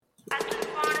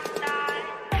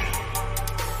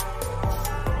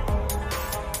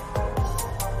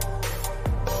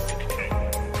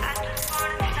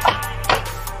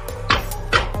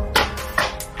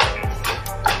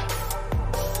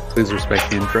Please respect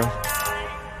the intro.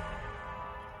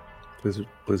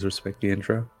 Please respect the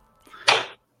intro.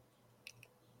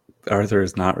 Arthur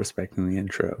is not respecting the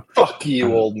intro. Fuck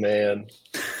you, old man.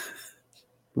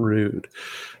 Rude.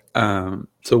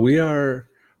 So we are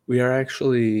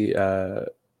actually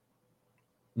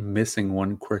missing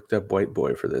one quirked up white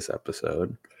boy for this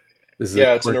episode. This is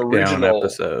it's an quirked down original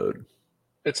episode.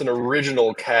 It's an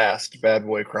original cast, Bad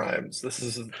Boy Crimes.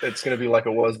 It's going to be like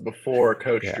it was before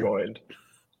Coach joined.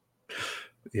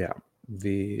 Yeah,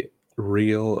 the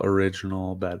real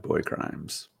original Bad Boy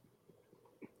Crimes.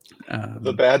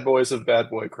 The bad boys of Bad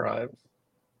Boy Crimes.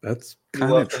 That's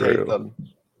kind of true. Hate them.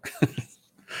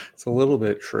 It's a little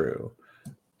bit true.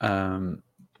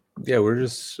 We're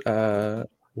just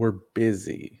we're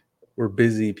busy. We're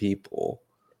busy people.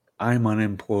 I'm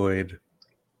unemployed.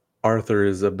 Arthur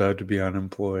is about to be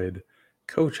unemployed.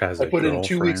 Coach has a girlfriend. I put in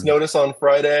 2 weeks' notice on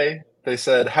Friday. They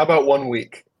said, "How about 1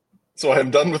 week?" So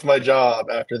I'm done with my job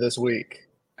after this week.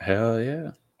 Hell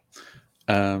yeah!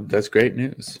 That's great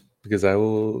news because I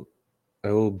will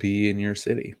be in your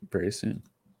city very soon.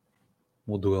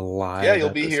 We'll do a live. Yeah, you'll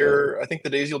be here. I think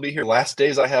the days you'll be here, last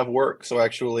days I have work. So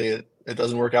actually, it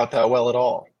doesn't work out that well at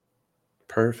all.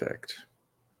 Perfect.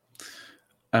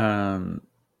 Oh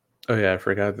yeah, I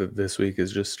forgot that this week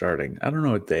is just starting. I don't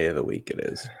know what day of the week it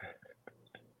is.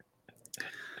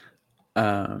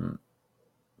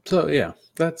 So yeah,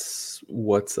 that's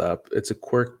what's up. It's a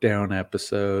quirk down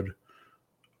episode,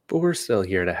 but we're still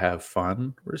here to have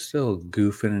fun. We're still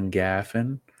goofing and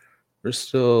gaffing.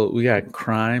 We got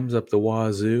crimes up the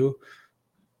wazoo.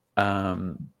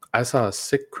 I saw a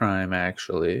sick crime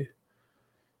actually. You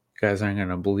guys aren't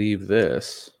gonna believe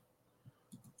this.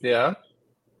 Yeah.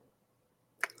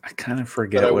 I kind of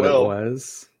forget what it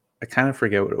was.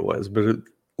 But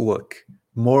look,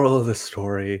 moral of the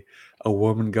story, a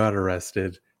woman got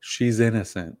arrested. She's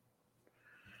innocent.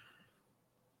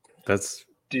 That's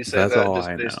all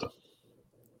I know.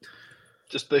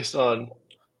 Just based on...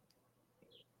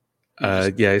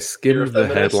 I skimmed the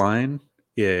headline.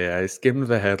 Yeah, I skimmed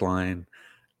the headline.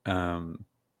 And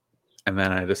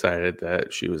then I decided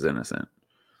that she was innocent.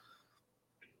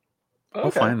 Okay. I'll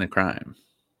find the crime.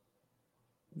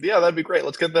 Yeah, that'd be great.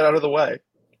 Let's get that out of the way.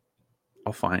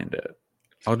 I'll find it.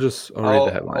 I'll read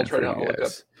the headline for you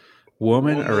guys.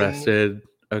 Woman arrested.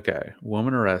 Okay.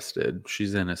 Woman arrested.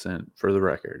 She's innocent, for the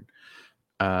record.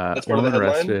 That's part of the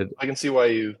headline? Arrested. I can see why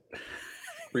you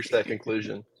reached that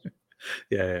conclusion.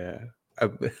 Yeah.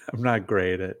 I'm not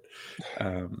great at,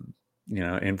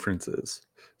 inferences.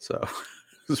 So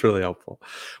it's really helpful.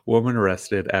 Woman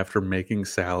arrested after making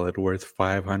salad worth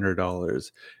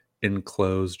 $500 in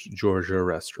closed Georgia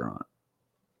restaurant.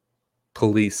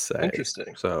 Police say.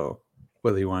 Interesting. So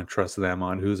whether you want to trust them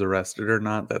on who's arrested or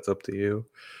not, that's up to you.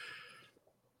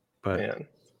 But man,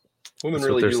 women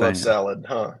really do love salad,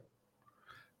 huh?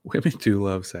 Women do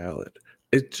love salad.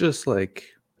 It's just like,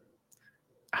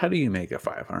 how do you make a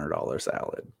 $500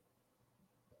 salad?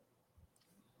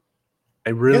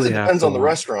 It depends on the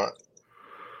restaurant.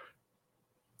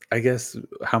 I guess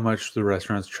how much the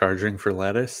restaurant's charging for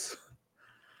lettuce.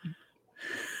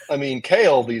 I mean,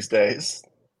 kale these days.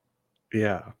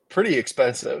 Yeah. Pretty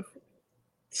expensive.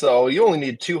 So you only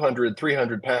need 200,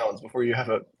 300 pounds before you have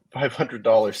a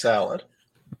 $500 salad.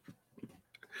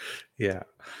 Yeah.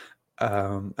 I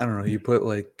don't know. You put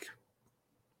like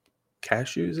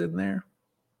cashews in there,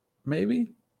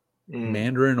 maybe?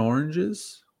 Mandarin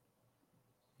oranges.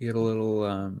 You get a little,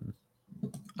 I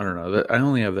don't know. I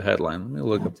only have the headline. Let me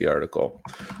look up the article.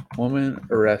 Woman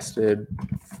arrested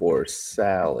for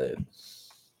salad.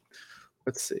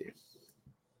 Let's see.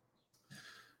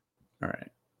 All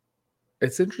right.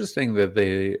 It's interesting that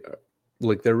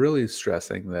they're really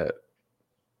stressing that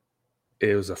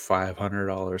it was a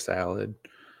 $500 salad.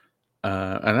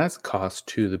 And that's cost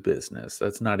to the business.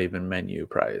 That's not even menu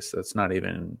price. That's not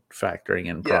even factoring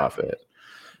in profit.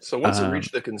 So once it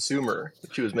reached the consumer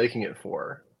that she was making it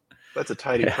for, that's a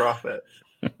tidy profit.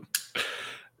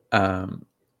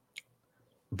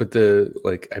 But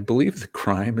I believe the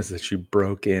crime is that she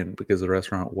broke in because the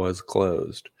restaurant was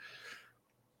closed.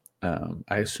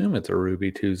 I assume it's a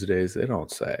Ruby Tuesdays. They don't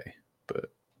say,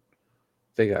 but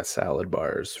they got salad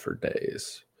bars for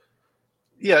days.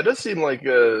 Yeah, it does seem like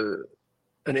an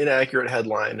inaccurate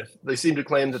headline. They seem to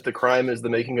claim that the crime is the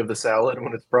making of the salad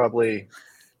when it's probably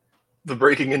the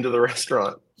breaking into the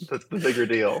restaurant. That's the bigger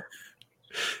deal.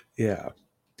 Yeah.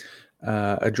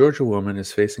 A Georgia woman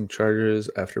is facing charges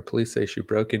after police say she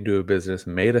broke into a business,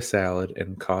 made a salad,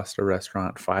 and cost a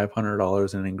restaurant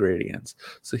 $500 in ingredients.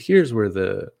 So here's where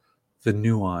the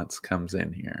nuance comes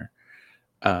in here.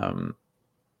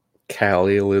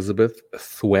 Callie Elizabeth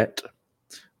Thwett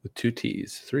with 2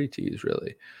 T's, 3 T's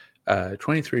really.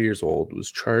 23 years old,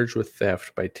 was charged with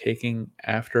theft by taking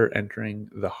after entering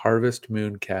the Harvest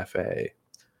Moon Cafe.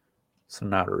 So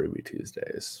not a Ruby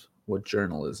Tuesdays, what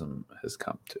journalism has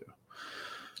come to.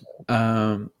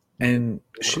 And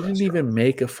she didn't even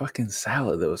make a fucking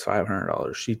salad that was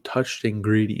 $500. She touched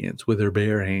ingredients with her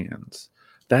bare hands.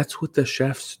 That's what the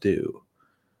chefs do.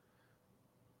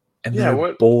 And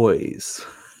they're boys.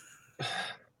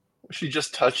 She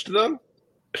just touched them?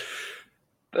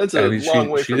 That's a long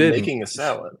way from making a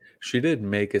salad. She did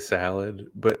make a salad,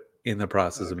 but in the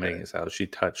process of making a salad, she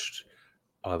touched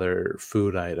other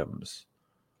food items.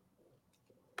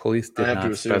 Police did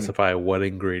not specify what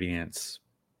ingredients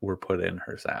were put in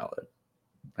her salad.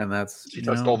 And that's... She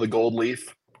touched all the gold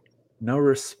leaf. No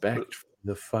respect for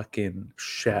the fucking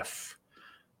chef.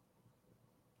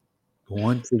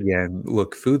 Once again,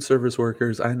 look, food service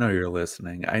workers, I know you're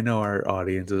listening. I know our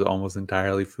audience is almost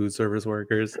entirely food service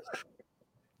workers.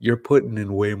 You're putting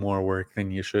in way more work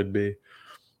than you should be.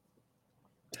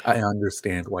 I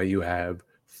understand why you have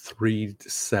 3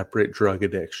 separate drug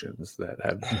addictions that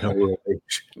have no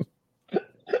relation.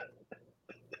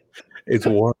 It's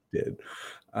warranted.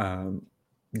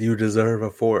 You deserve a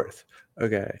 4th.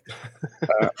 Okay.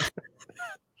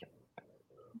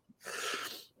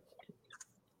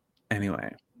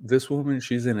 Anyway, this woman,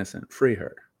 she's innocent. Free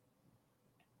her.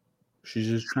 She's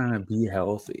just trying to be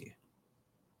healthy.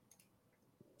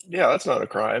 Yeah, that's not a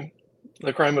crime.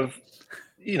 The crime of,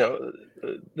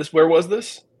 this. Where was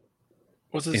this?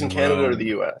 Was this in Canada or the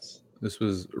U.S.? This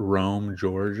was Rome,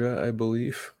 Georgia, I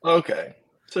believe. Okay.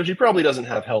 So she probably doesn't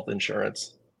have health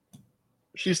insurance.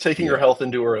 She's taking her health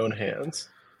into her own hands.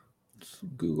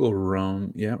 Google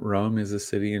Rome. Yeah, Rome is a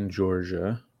city in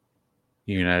Georgia,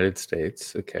 United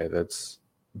States. Okay, that's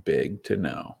big to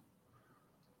know.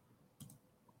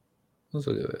 Let's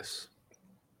look at this.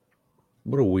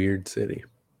 What a weird city.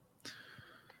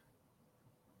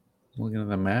 Looking at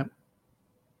the map,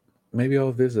 maybe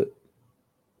I'll visit.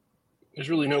 There's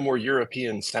really no more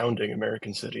European-sounding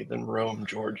American city than Rome,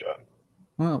 Georgia.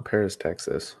 Well, Paris,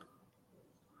 Texas.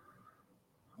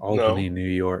 Albany, New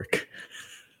York.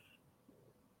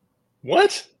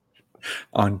 What?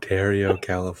 Ontario,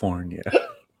 California.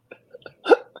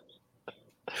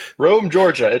 Rome,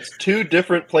 Georgia. It's 2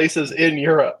 different places in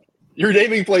Europe. You're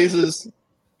naming places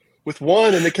with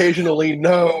one and occasionally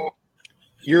no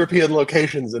European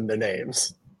locations in the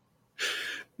names.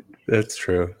 That's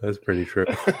true. That's pretty true.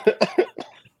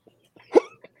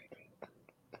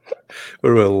 What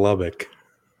about Lubbock?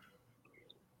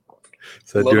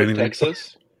 Does that do anything?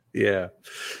 Texas? Yeah.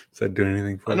 Does that do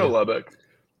anything for you? I know Lubbock.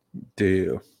 Do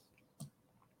you?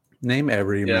 Name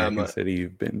every American city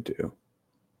you've been to.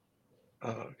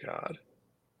 Oh, God.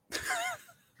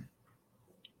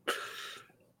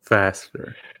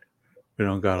 Faster. We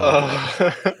don't got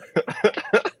all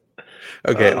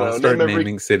Okay, I'll start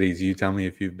naming cities. You tell me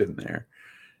if you've been there.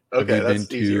 Okay, have you been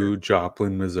to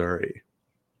Joplin, Missouri?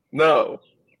 No.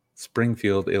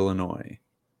 Springfield, Illinois?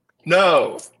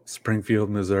 No.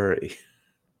 Springfield, Missouri?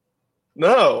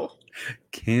 No.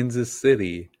 Kansas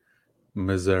City,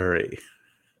 Missouri?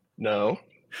 No.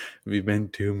 Have you been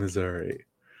to Missouri?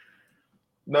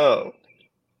 No.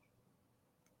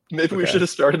 Maybe we should have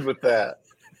started with that.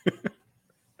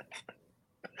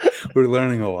 We're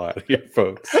learning a lot here,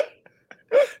 folks.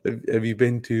 Have you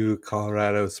been to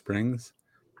Colorado Springs?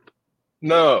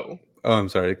 No. Oh, I'm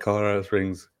sorry. Colorado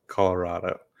Springs,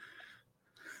 Colorado.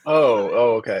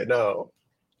 Oh, okay. No.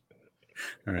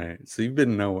 All right. So you've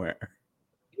been nowhere.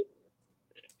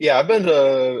 Yeah, I've been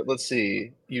to, let's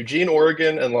see, Eugene,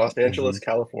 Oregon, and Los Angeles,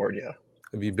 California.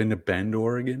 Have you been to Bend,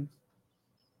 Oregon?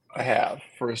 I have,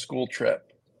 for a school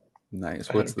trip. Nice.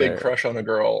 I had a big crush on a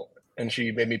girl, and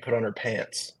she made me put on her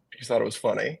pants. She thought it was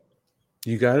funny.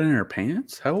 You got in her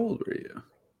pants? How old were you?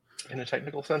 In a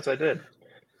technical sense, I did.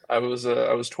 I was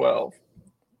 12.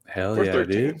 Hell yeah,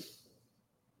 13. Dude.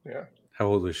 Yeah. How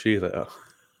old was she, though?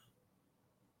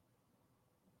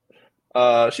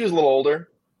 She was a little older.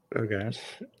 Okay.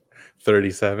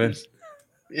 37?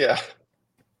 Yeah.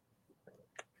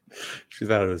 She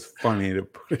thought it was funny to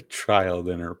put a child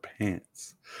in her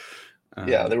pants.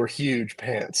 Yeah, they were huge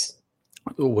pants.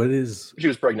 What is... She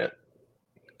was pregnant.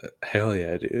 Hell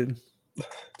yeah, dude.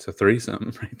 It's a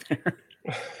threesome right there.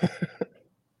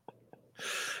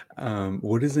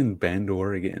 What is in Bend,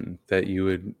 Oregon that you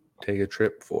would take a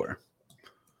trip for?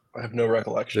 I have no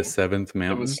recollection. The Seventh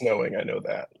Mountain? It was snowing, I know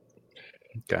that.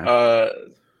 Okay.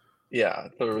 Yeah,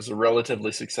 there was a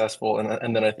relatively successful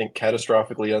and then I think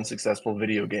catastrophically unsuccessful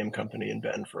video game company in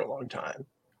Bend for a long time.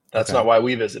 That's not why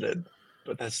we visited,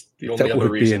 but that's the only other reason. That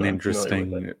would be an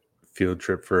interesting field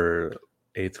trip for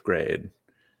 8th grade.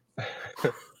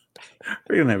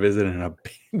 We're gonna visit an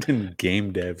abandoned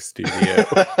game dev studio.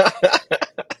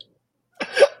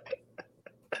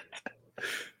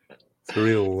 It's a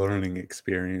real learning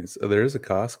experience. Oh, there is a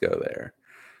Costco there.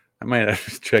 I might have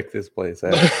to check this place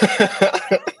out.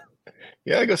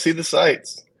 Yeah, go see the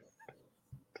sights.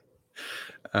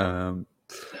 I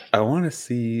want to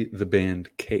see the band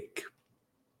Cake.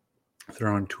 They're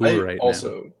on tour right now.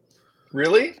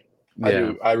 Really?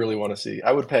 Yeah. I really want to see.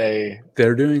 I would pay.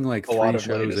 They're doing like a lot 3 of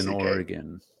money to shows in see Cake.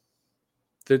 Oregon.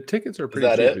 The tickets are Is pretty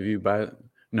that cheap it? if you buy.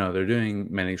 No, they're doing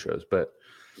many shows, but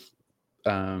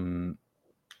none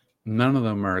of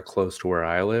them are close to where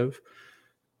I live,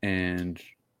 and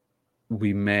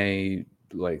we may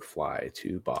like fly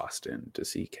to Boston to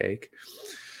see Cake.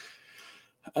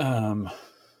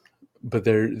 But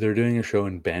they're doing a show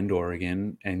in Bend,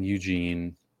 Oregon, and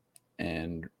Eugene,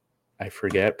 and I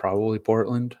forget, probably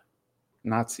Portland,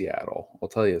 not Seattle. I'll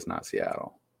tell you, it's not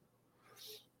Seattle.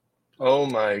 Oh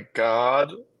my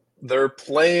God. They're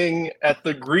playing at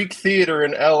the Greek Theater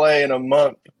in LA in a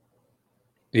month.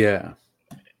 Yeah.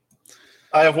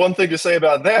 I have one thing to say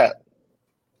about that.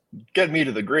 Get me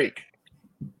to the Greek.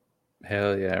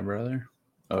 Hell yeah, brother.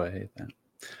 Oh, I hate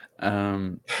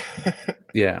that.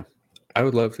 Yeah. I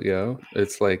would love to go.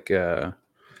 It's like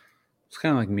it's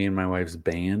kind of like me and my wife's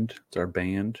band. It's our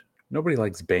band. Nobody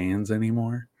likes bands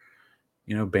anymore.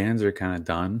 You know, bands are kind of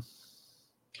done.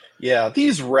 Yeah,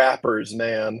 these rappers,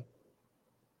 man.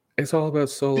 It's all about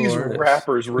solo These artists.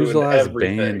 rappers Who's the ruined last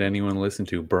band everything. anyone listened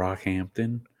to?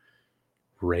 Brockhampton,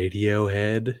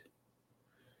 Radiohead,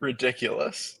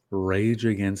 Ridiculous. Rage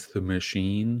Against the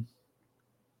Machine.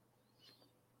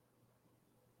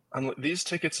 These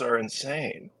tickets are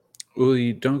insane. Well,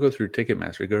 you don't go through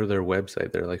Ticketmaster. Go to their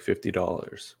website. They're like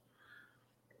 $50.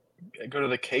 Go to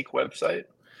the Cake website.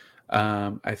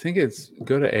 I think it's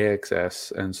go to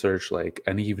AXS and search like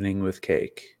An Evening with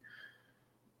Cake.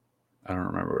 I don't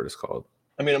remember what it's called.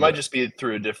 I mean, it might just be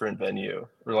through a different venue,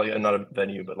 or like not a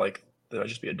venue, but like there might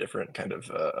just be a different kind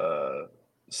of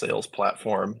sales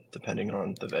platform depending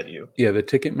on the venue. Yeah, the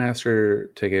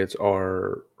Ticketmaster tickets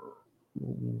are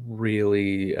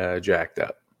really jacked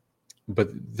up, but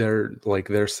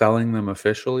they're selling them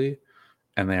officially,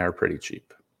 and they are pretty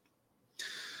cheap.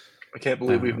 I can't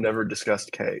believe we've never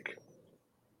discussed Cake.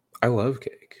 I love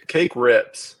Cake. Cake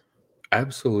rips.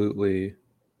 Absolutely.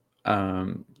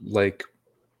 Like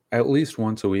at least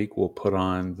once a week we'll put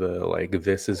on the like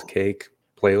This Is Cake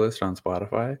playlist on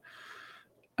Spotify.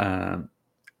 And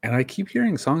I keep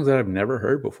hearing songs that I've never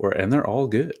heard before, and they're all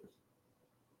good.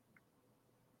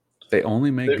 They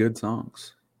only make good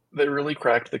songs. They really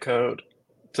cracked the code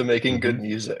to making good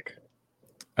music.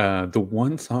 The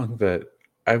one song that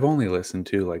I've only listened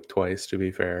to like twice, to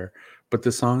be fair, but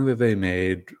the song that they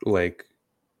made like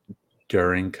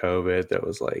during COVID that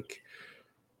was like,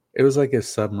 it was like a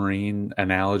submarine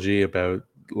analogy about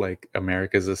like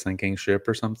America's a sinking ship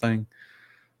or something.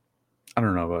 I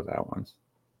don't know about that one.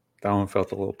 That one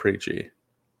felt a little preachy.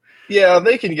 Yeah,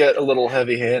 they can get a little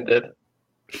heavy-handed.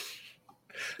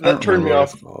 That turned me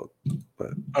off.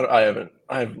 But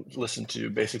I've listened to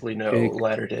basically no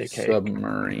latter-day Cake.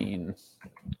 Submarine.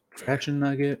 Fashion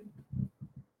Nugget.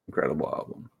 Incredible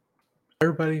album.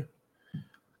 Everybody,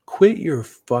 quit your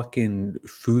fucking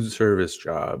food service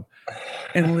job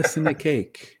and listen to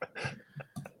Cake.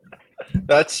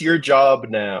 That's your job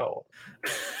now.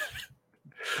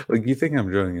 Like, you think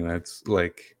I'm joking? That's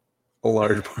like a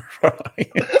large part of our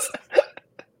audience.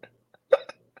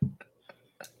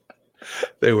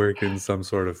 They work in some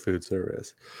sort of food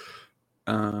service.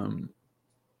 How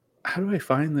do I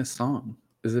find this song?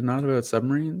 Is it not about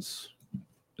submarines?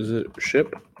 Is it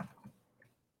Ship?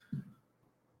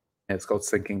 Yeah, it's called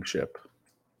Sinking Ship.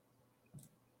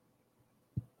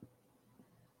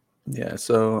 Yeah,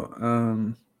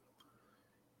 so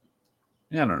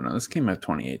yeah, I don't know. This came out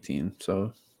 2018,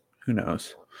 so who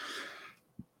knows?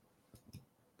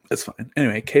 It's fine.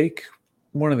 Anyway, Cake,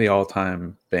 one of the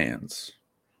all-time bands.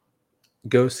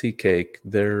 Go see Cake.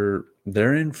 They're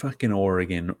in fucking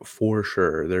Oregon for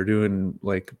sure. They're doing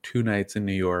like 2 nights in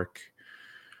New York.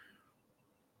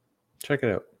 Check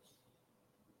it out.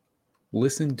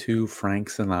 Listen to Frank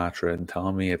Sinatra and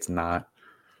tell me it's not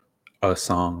a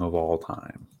song of all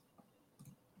time.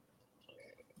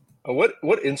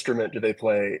 What instrument do they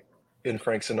play in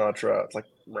Frank Sinatra? It's like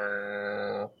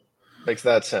makes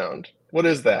that sound. What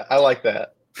is that? I like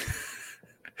that.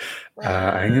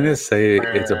 I'm gonna say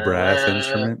it's a brass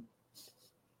instrument.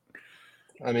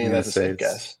 I mean, that's a safe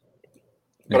guess,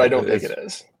 but yeah, I don't think it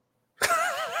is.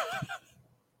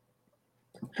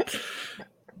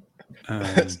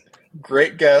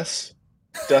 Great guess.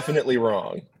 Definitely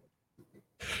wrong.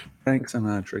 Frank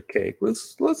Sinatra cake.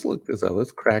 Let's look this up.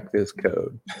 Let's crack this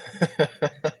code.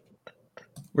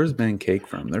 Where's band Cake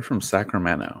from? They're from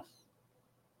Sacramento.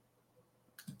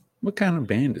 What kind of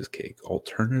band is Cake?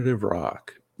 Alternative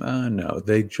rock. No,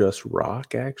 they just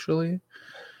rock, actually.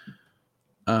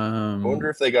 I wonder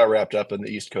if they got wrapped up in the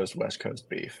East Coast, West Coast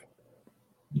beef.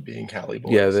 Being Cali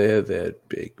boys. Yeah, they had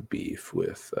big beef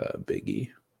with Biggie.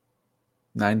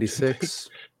 96.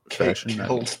 Cake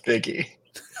killed Biggie.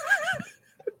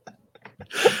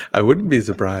 I wouldn't be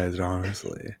surprised,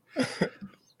 honestly.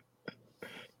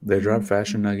 They dropped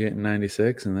Fashion Nugget in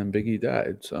 96 and then Biggie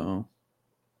died, so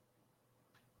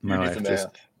my wife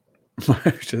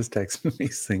just texted me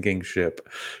sinking ship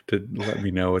to let me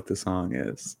know what the song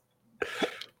is.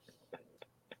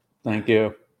 Thank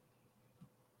you.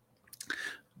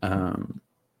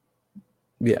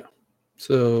 Yeah.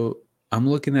 So I'm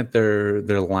looking at their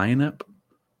lineup.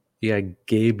 You got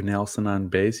Gabe Nelson on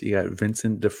bass. You got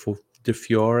Vincent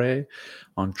DeFiore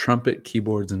on trumpet,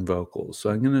 keyboards, and vocals. So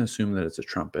I'm going to assume that it's a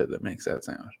trumpet that makes that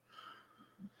sound.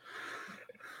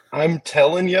 I'm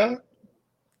telling you,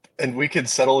 and we can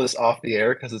settle this off the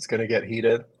air because it's going to get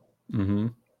heated. Mm-hmm.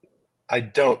 I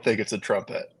don't think it's a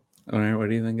trumpet. All right, what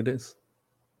do you think it is?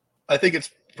 I think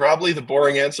it's probably the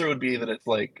boring answer would be that it's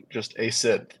like just a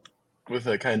synth with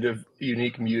a kind of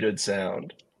unique muted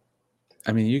sound.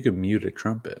 I mean, you could mute a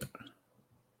trumpet.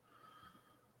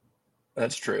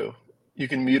 That's true. You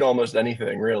can mute almost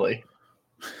anything, really.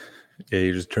 Yeah,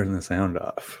 you just turn the sound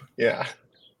off. Yeah.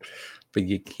 But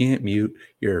you can't mute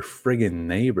your friggin'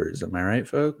 neighbors. Am I right,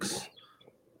 folks?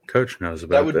 Coach knows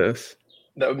about this.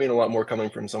 That would mean a lot more coming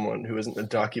from someone who isn't a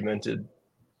documented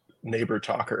neighbor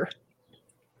talker.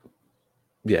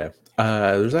 Yeah.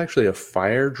 There's actually a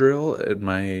fire drill at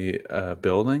my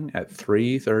building at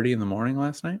 3:30 in the morning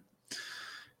last night.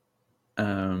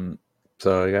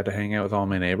 So I got to hang out with all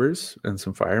my neighbors and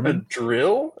some firemen. A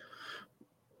drill?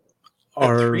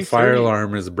 Our fire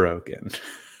alarm is broken.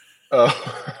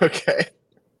 Oh, okay.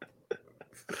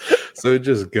 So it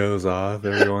just goes off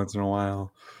every once in a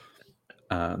while.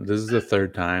 This is the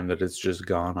third time that it's just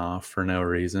gone off for no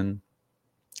reason.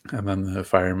 And then the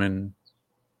firemen,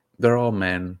 they're all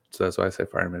men, so that's why I say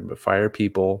firemen, but fire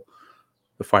people,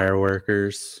 the fire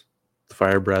workers, the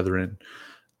fire brethren,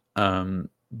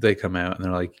 they come out and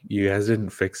they're like, you guys didn't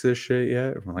fix this shit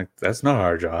yet? I'm like, that's not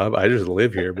our job. I just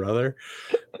live here, brother.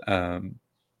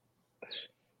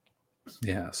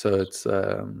 Yeah, so it's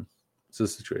a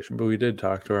situation. But we did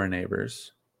talk to our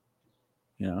neighbors,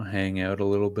 hang out a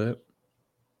little bit.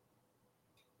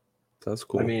 That's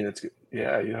cool. I mean, you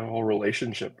have a whole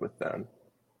relationship with them.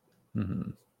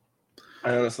 Mm-hmm.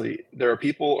 I honestly, there are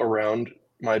people around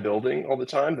my building all the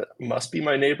time that must be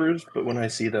my neighbors, but when I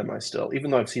see them,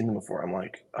 even though I've seen them before, I'm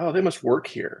like, oh, they must work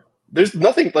here. There's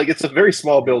nothing, like, it's a very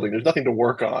small building. There's nothing to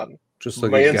work on. Just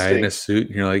like a guy in a suit,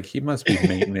 and you're like, he must be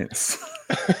maintenance.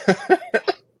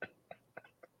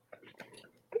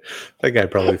 That guy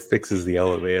probably fixes the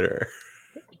elevator.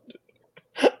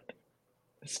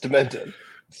 It's demented.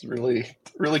 It's really,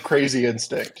 really crazy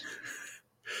instinct.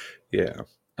 Yeah.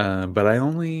 But I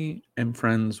only am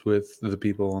friends with the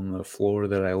people on the floor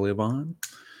that I live on.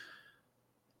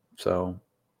 So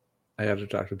I got to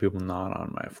talk to people not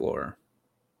on my floor.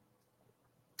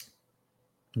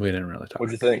 We didn't really talk.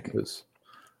 What'd you think? It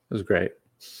was great.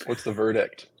 What's the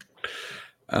verdict?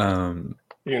 You're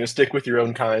going to stick with your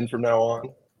own kind from now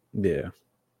on? Yeah.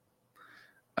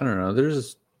 I don't know.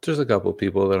 There's a couple of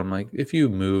people that I'm like, if you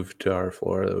moved to our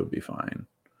floor, that would be fine.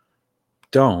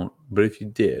 Don't, but if you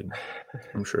did,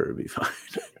 I'm sure it'd be fine.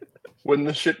 When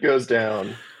the shit goes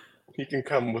down, you can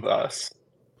come with us.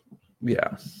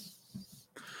 Yeah.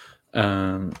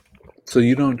 So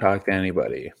you don't talk to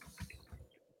anybody?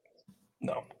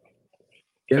 No.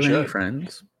 Do you have any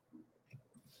friends?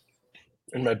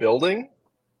 In my building?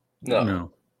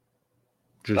 No.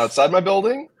 Just outside my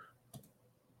building?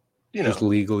 Just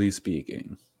legally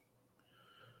speaking.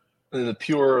 In the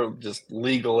pure, just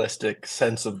legalistic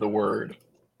sense of the word.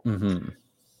 Mm-hmm.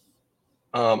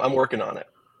 I'm working on it.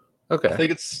 Okay. I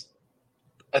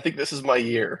think this is my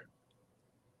year.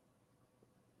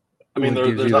 I mean,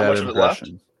 What there's not much impression? of it left.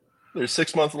 There's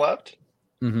 6 months left.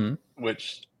 Mm-hmm.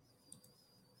 Which,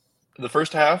 the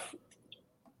first half,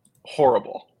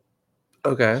 horrible.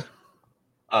 Okay.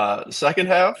 The second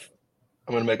half,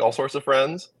 I'm going to make all sorts of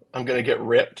friends. I'm going to get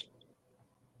ripped.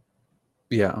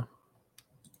 Yeah.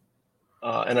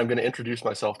 And I'm going to introduce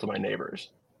myself to my neighbors.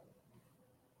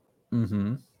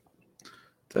 Mm-hmm.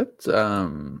 That's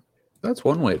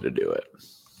one way to do it.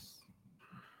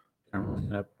 I'm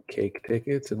looking up cake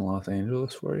tickets in Los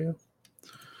Angeles for you.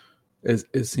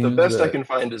 It seems the best I can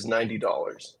find is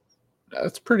 $90.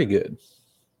 That's pretty good.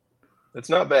 It's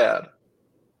not bad.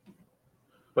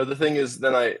 But the thing is,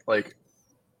 then I like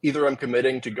either I'm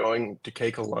committing to going to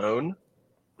Cake alone,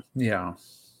 Yeah.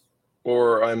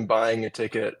 or I'm buying a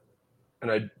ticket,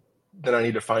 and then I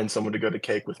need to find someone to go to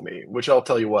Cake with me. Which I'll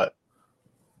tell you what,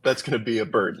 that's going to be a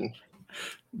burden.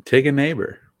 Take a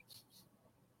neighbor.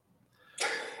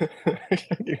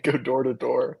 You go door to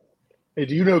door. Hey,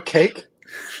 do you know Cake?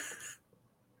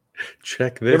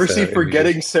 Check this You ever out. see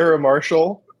Forgetting Sarah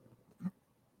Marshall?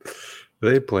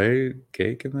 They play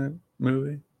Cake in that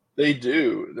movie? They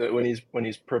do. That when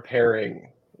he's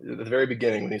preparing at the very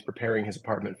beginning, when he's preparing his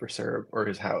apartment for Sarah, or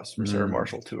his house for Sarah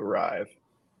Marshall to arrive.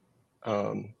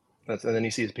 And then he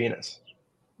sees penis.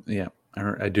 Yeah,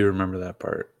 I do remember that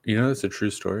part. You know, it's a true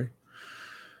story.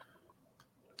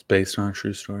 It's based on a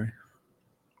true story.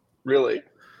 Really?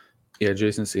 Yeah,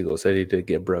 Jason Segel said he did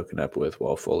get broken up with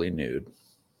while fully nude.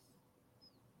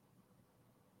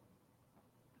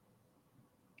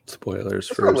 Spoilers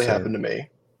That's for probably happened to me.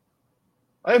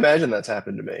 I imagine that's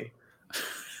happened to me.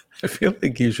 I feel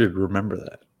like you should remember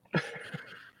that.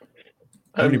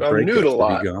 How I'm many nude a breakups have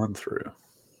lot. you gone through?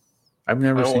 I've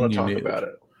never I don't seen want to you talk nude. about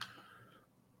it.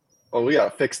 Oh, we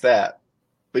gotta fix that.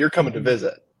 But you're coming to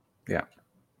visit. Yeah.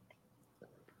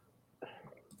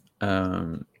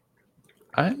 I'm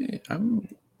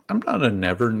not a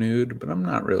never nude, but I'm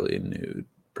not really a nude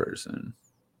person.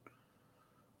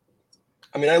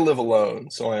 I mean, I live alone,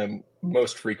 so I am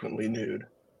most frequently nude,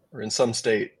 or in some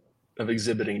state of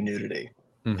exhibiting nudity.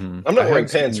 Mm-hmm. I'm not wearing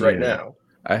pants right now.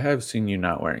 I have seen you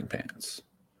not wearing pants.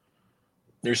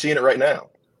 You're seeing it right now.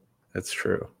 That's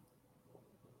true.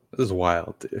 This is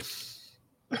wild, dude.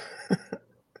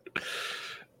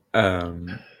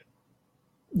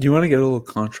 You want to get a little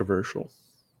controversial?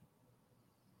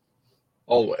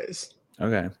 Always.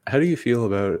 Okay. How do you feel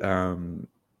about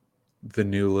the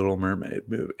new Little Mermaid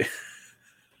movie?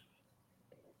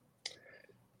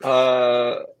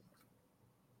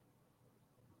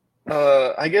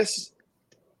 I guess.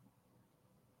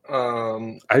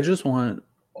 I just want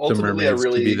the mermaids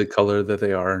to be the color that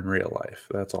they are in real life.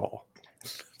 That's all.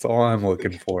 That's all I'm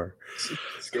looking for.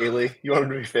 Scaly. You want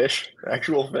them to be fish?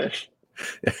 Actual fish?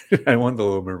 I want the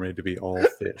Little Mermaid to be all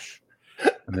fish.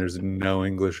 And there's no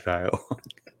English dialogue.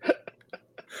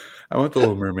 I want the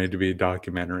Little Mermaid to be a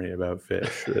documentary about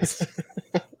fish.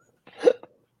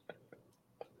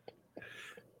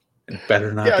 It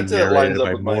better not be narrated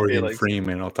by Morgan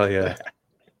Freeman, I'll tell you that.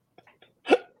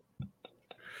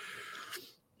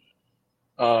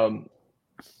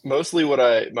 Mostly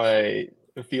my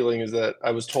feeling is that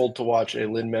I was told to watch a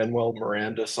Lin-Manuel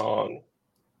Miranda song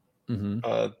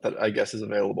that I guess is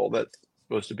available. That's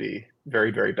supposed to be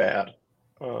very, very bad.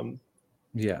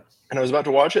 Yeah. And I was about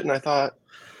to watch it, and I thought,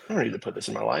 I don't need to put this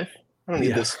in my life. I don't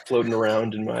need this floating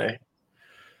around in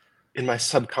my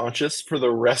subconscious for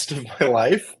the rest of my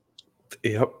life.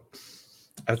 Yep.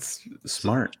 That's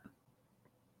smart.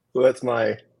 So that's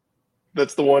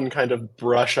the one kind of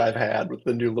brush I've had with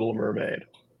the new Little Mermaid.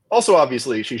 Also,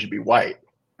 obviously, she should be white.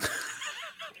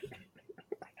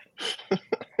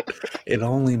 It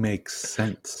only makes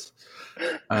sense.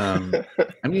 I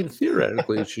mean,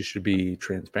 theoretically, she should be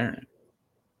transparent.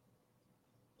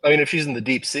 I mean, if she's in the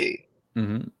deep sea,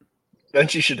 then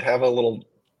she should have a little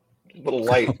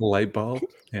light. Light bulb?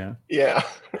 Yeah. Yeah.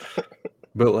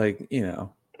 But, like, you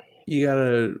know, you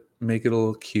gotta make it a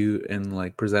little cute and,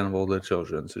 like, presentable to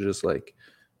children. So just, like,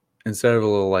 instead of a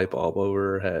little light bulb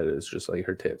over her head, it's just, like,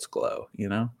 her tits glow, you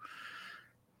know?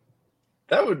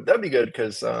 That'd be good,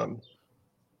 because then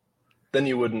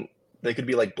they could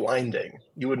be, like, blinding.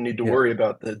 You wouldn't need to worry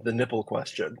about the nipple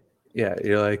question. Yeah,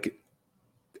 you're like,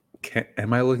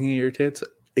 am I looking at your tits?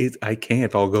 I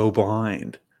can't. I'll go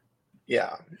blind.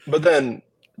 Yeah, but then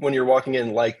when you're walking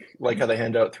in, like how they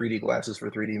hand out 3D glasses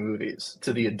for 3D movies,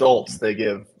 to the adults, they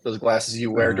give those glasses you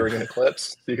wear during an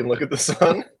eclipse so you can look at the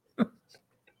sun. So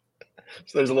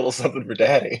there's a little something for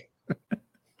daddy.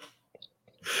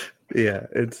 Yeah,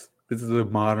 it's the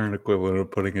modern equivalent of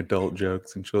putting adult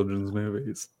jokes in children's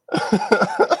movies.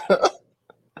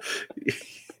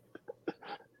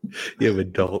 You have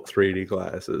adult 3D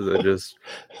glasses that just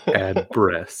add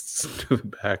breasts to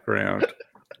the background. It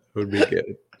would be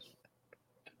good.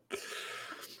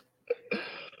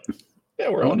 Yeah,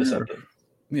 we're on to something.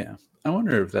 Yeah. I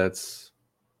wonder if that's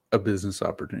a business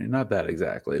opportunity. Not that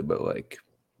exactly, but, like,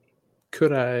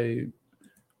 could I,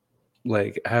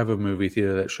 like, have a movie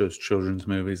theater that shows children's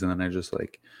movies and then I just,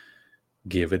 like,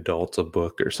 give adults a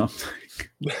book or something?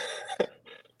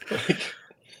 Like,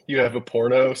 you have a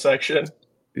porno section?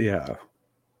 Yeah.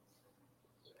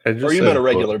 Or you meant a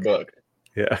regular book?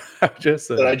 Yeah. I just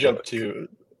said then I jumped to,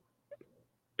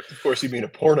 of course you mean a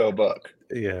porno book.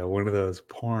 Yeah, one of those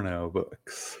porno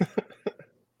books.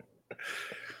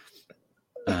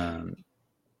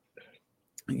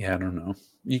 Yeah, I don't know.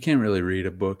 You can't really read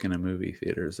a book in a movie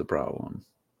theater is the problem.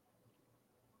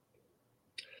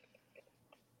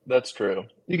 That's true.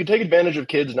 You can take advantage of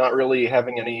kids not really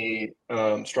having any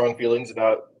strong feelings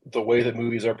about the way that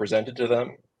movies are presented to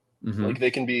them. Mm-hmm. Like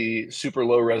they can be super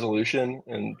low resolution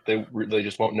and they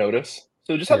just won't notice.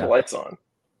 So just have the Yeah. lights on.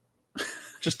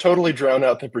 Just totally drown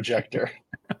out the projector.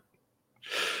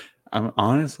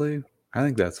 Honestly, I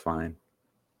think that's fine.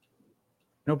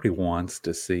 Nobody wants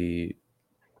to see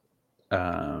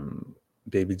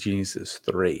Baby Geniuses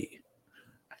 3.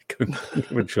 I couldn't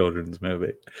think of a children's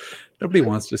movie. Nobody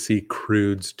wants to see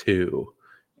Crudes 2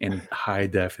 in high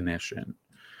definition.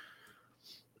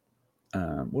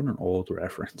 What an old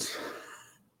reference.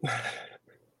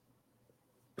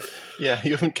 Yeah,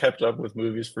 you haven't kept up with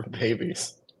movies for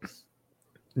babies.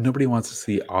 Nobody wants to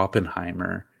see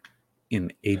Oppenheimer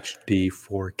in HD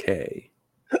 4K.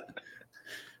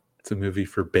 It's a movie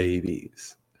for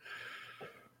babies.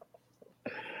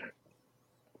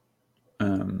 I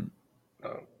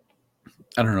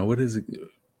don't know. What is it?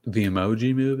 The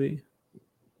Emoji Movie?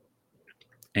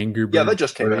 Angry Birds Yeah, that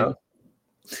just came 3? out.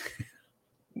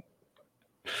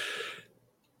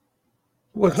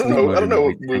 What's I don't the know. I emoji don't know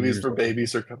movie? what 10 movies years for old?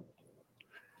 babies are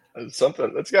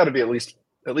something. That's got to be at least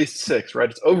 6, right?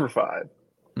 It's over 5.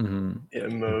 Mm-hmm.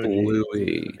 Emoji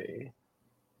Bluey. Movie.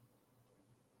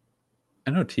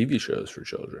 I know TV shows for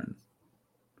children.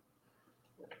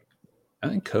 I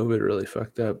think COVID really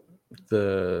fucked up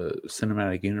the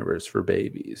cinematic universe for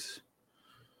babies.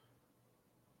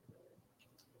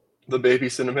 The baby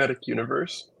cinematic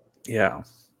universe. Yeah.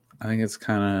 I think it's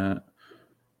kind of.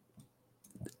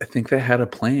 I think they had a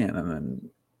plan, and then,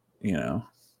 you know,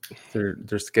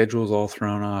 their schedule's all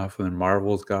thrown off, and then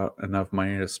Marvel's got enough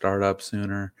money to start up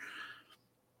sooner.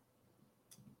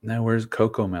 Now where's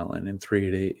Coco Melon in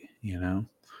 3D? You know.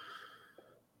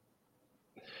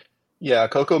 Yeah,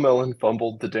 Coco Melon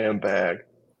fumbled the damn bag.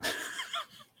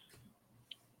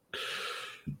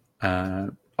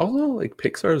 Also, like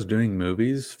Pixar's doing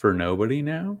movies for nobody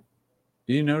now.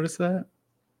 Do you notice that?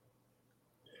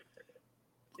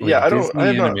 Yeah, Like I Disney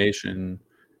have not. animation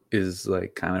is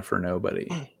like kind of for nobody.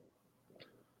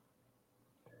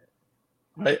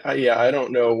 Yeah, I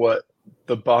don't know what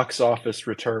the box office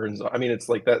returns. I mean, it's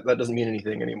like that doesn't mean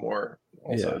anything anymore.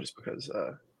 Also, Yeah. just because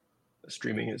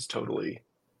streaming has totally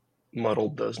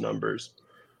muddled those numbers.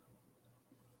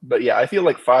 But yeah, I feel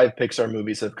like 5 Pixar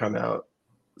movies have come out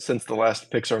since the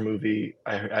last Pixar movie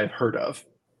I've heard of.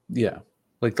 Yeah.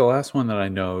 Like the last one that I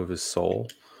know of is Soul.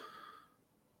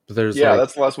 But there's Yeah, like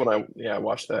that's the last one I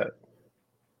watched that.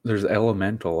 there's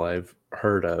Elemental I've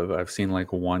heard of. I've seen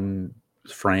like one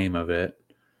frame of it.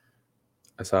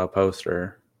 I saw a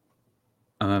poster.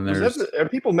 And then there's Are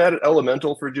people mad at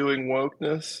Elemental for doing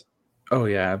wokeness? oh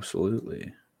yeah,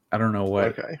 absolutely. Okay. I don't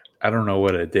know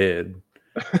what it did.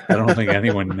 I don't think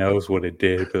anyone knows what it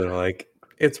did, but they're like,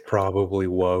 it's probably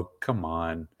woke. Come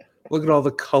on. Look at all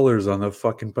the colors on the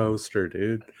fucking poster,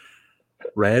 dude.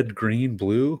 Red, green,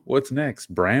 blue. What's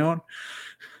next? Brown?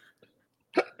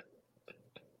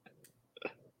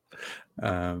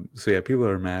 So yeah, people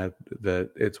are mad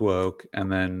that it's woke,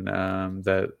 and then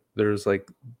that there's like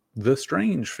the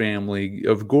Strange Family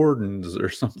of Gordons or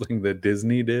something that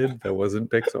Disney did that wasn't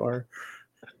Pixar.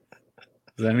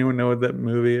 Does anyone know what that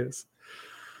movie is?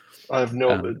 I have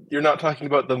no. You're not talking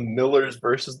about the Millers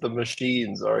versus the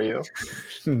Machines, are you?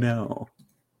 No.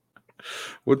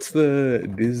 What's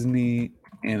the Disney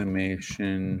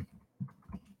animation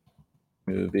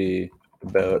movie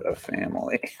about a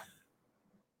family?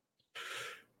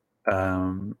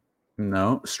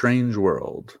 No, Strange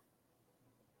World.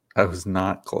 I was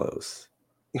not close.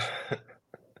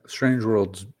 Strange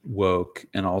World's woke,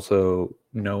 and also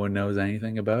no one knows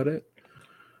anything about it.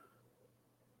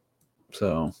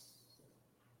 So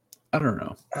I don't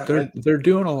know. They're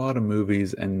doing a lot of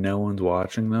movies, and no one's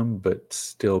watching them, but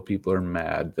still people are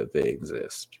mad that they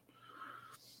exist.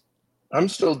 I'm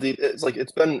still deep. It's like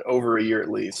it's been over a year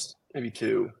at least, maybe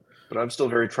 2, but I'm still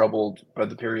very troubled by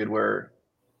the period where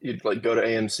you'd like go to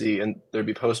AMC and there'd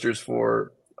be posters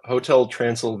for Hotel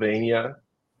Transylvania,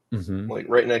 Mm-hmm. like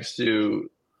right next to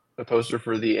a poster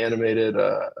for the animated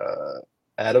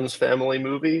Addams Family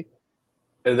movie,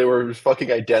 and they were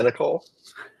fucking identical.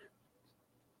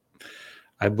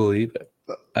 I believe it.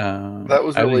 That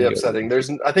was I really didn't go to upsetting.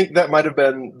 this. I think that might have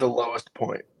been the lowest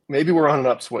point. Maybe we're on an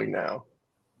upswing now.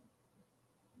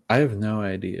 I have no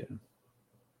idea.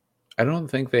 I don't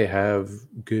think they have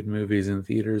good movies in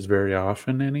theaters very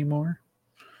often anymore.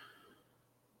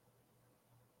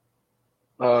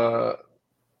 Uh,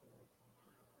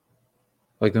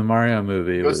 Like the Mario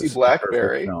movie Go see was a perfect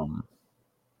Blackberry. film.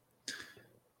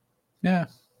 Yeah,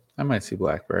 I might see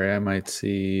Blackberry. I might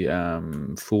see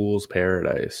Fool's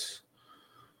Paradise.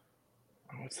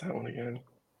 What's that one again?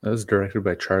 That was directed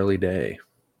by Charlie Day.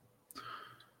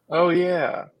 Oh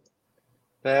yeah,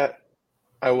 that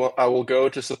I will go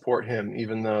to support him,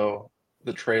 even though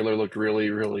the trailer looked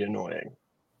really really annoying.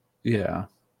 Yeah.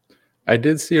 I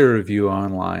did see a review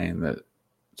online that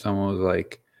someone was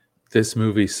like, this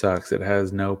movie sucks. It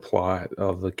has no plot.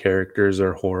 All the characters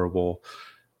are horrible.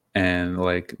 And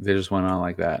like they just went on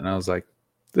like that. And I was like,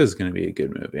 this is gonna be a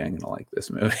good movie. I'm gonna like this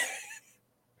movie.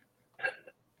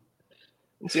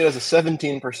 See, it has a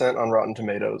 17% on Rotten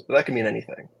Tomatoes, but that can mean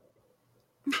anything.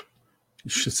 You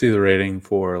should see the rating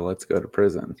for Let's Go to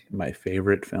Prison, my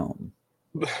favorite film.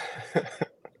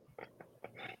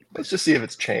 Let's just see if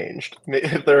it's changed.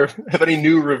 If any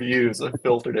new reviews have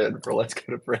filtered in for Let's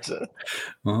Go to Prison.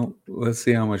 Well, let's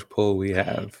see how much pull we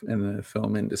have in the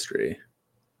film industry.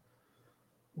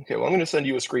 Okay, well, I'm going to send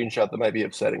you a screenshot that might be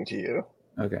upsetting to you.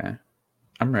 Okay.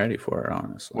 I'm ready for it,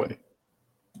 honestly. Wait.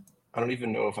 I don't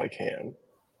even know if I can.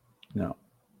 No.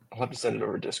 I'll have to send it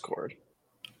over Discord.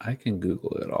 I can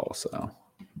Google it also.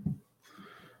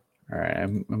 All right,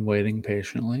 I'm waiting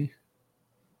patiently.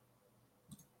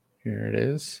 Here it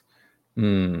is.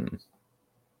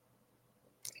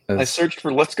 I searched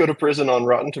for Let's Go to Prison on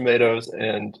Rotten Tomatoes,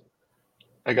 and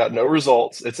I got no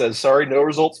results. It says, sorry, no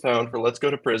results found for Let's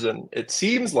Go to Prison. It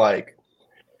seems like,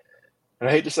 and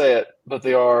I hate to say it, but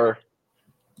they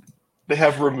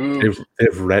have removed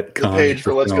they've retconned the page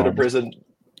for Let's film. Go to Prison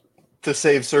to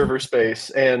save server space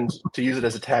and to use it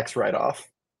as a tax write-off,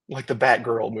 like the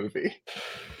Batgirl movie.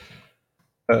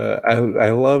 I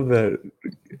love that.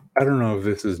 I don't know if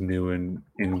this is new in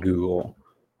Google,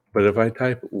 but if I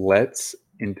type "let's"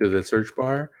 into the search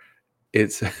bar,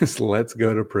 it says "Let's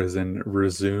Go to Prison,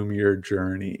 resume your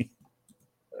journey."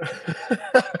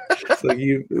 It's like,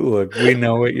 you look, we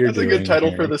know what you're doing. That's a good title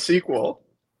here. for the sequel.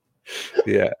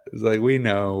 Yeah, it's like, we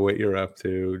know what you're up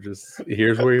to. Just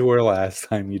here's where you were last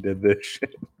time you did this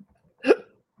shit.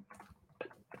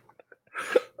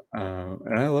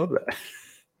 And I love that.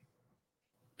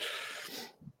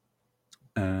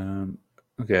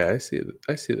 Okay, I see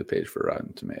the page for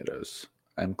Rotten Tomatoes.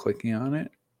 I'm clicking on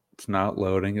it. It's not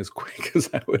loading as quick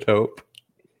as I would hope.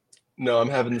 No, I'm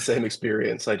having the same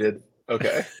experience I did.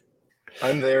 Okay.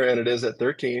 I'm there, and it is at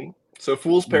 13. So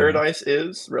Fool's Paradise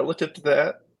is, relative to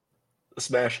that, a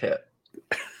smash hit.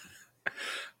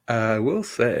 I will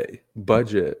say,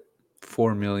 budget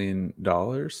 $4 million,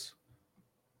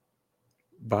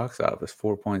 box office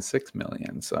 4.6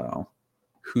 million. So,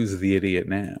 who's the idiot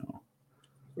now?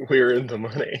 We're in the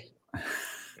money.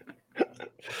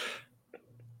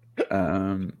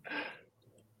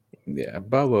 Yeah,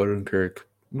 Bob Odenkirk,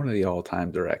 one of the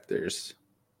all-time directors.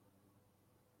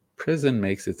 Prison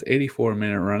makes its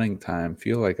 84-minute running time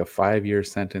feel like a 5-year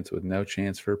sentence with no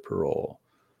chance for parole.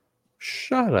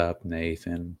 Shut up,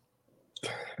 Nathan.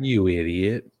 You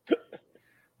idiot.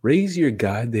 Raise your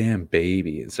goddamn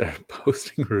baby and start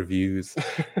posting reviews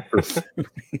for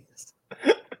movies.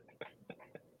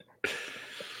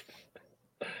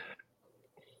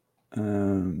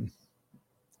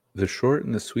 The short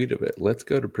and the sweet of it, Let's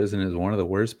Go to Prison is one of the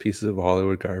worst pieces of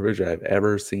Hollywood garbage I've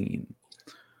ever seen.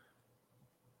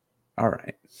 All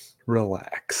right,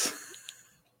 relax.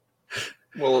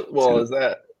 Well,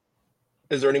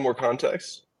 is there any more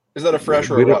context? Is that a fresh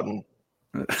or a rotten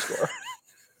score?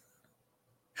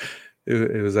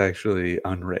 It was actually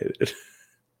unrated.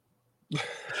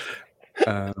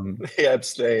 They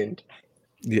abstained.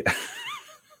 Yeah.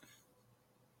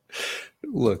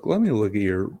 Look, let me look at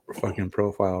your fucking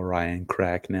profile, Ryan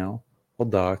Cracknell. I'll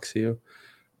dox you.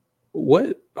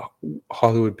 What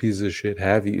Hollywood piece of shit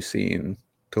have you seen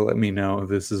to let me know if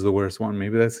this is the worst one?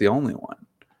 Maybe that's the only one.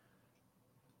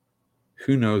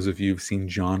 Who knows if you've seen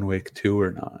John Wick 2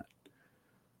 or not?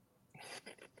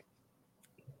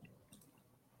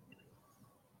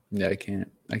 Yeah, I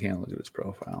can't look at his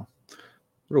profile.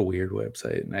 What a weird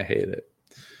website, and I hate it.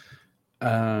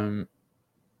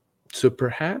 So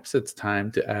perhaps it's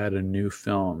time to add a new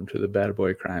film to the Bad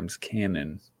Boy Crimes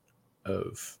canon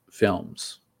of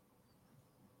films.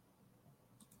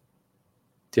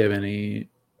 Do you have any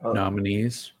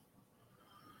nominees?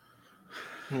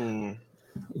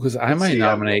 Because I might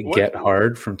nominate Get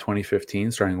Hard from 2015,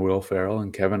 starring Will Ferrell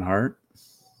and Kevin Hart.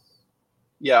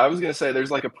 Yeah, I was going to say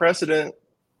there's like a precedent.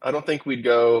 I don't think we'd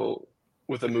go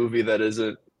with a movie that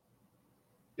isn't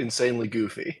insanely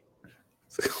goofy.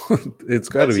 It's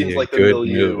got to be a good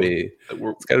movie.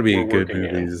 It's got to be a good movie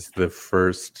is the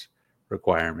first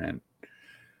requirement.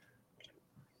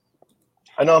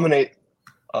 I nominate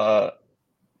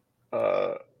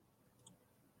uh,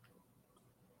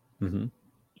 Mm-hmm.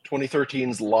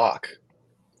 2013's Lock,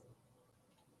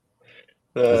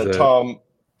 Is the that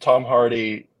Tom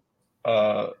Hardy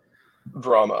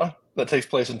drama that takes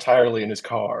place entirely in his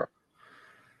car.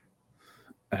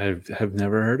 I have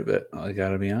never heard of it. I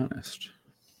gotta be honest.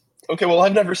 Okay, well,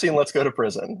 I've never seen Let's Go to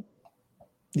Prison.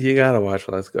 You gotta watch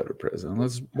Let's Go to Prison.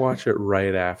 Let's watch it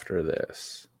right after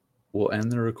this. We'll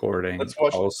end the recording. Let's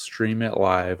watch. I'll stream it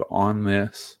live on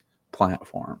this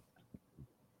platform.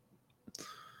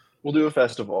 We'll do a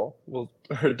festival. Or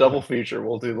a double feature.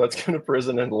 We'll do Let's Go to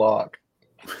Prison and Lock.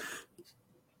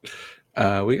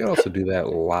 We could also do that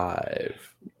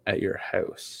live at your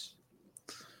house.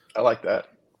 I like that.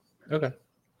 Okay.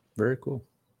 Very cool.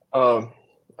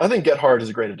 I think Get Hard is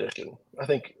a great addition. I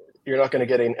think you're not going to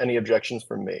get any objections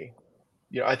from me.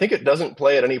 I think it doesn't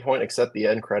play at any point except the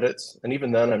end credits, and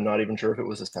even then, I'm not even sure if it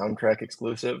was a soundtrack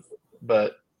exclusive.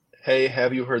 But hey,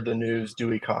 have you heard the news?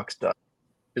 Dewey Cox died.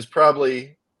 Is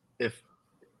probably, if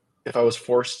I was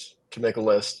forced to make a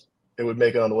list, it would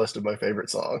make it on the list of my favorite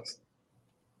songs.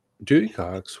 Dewey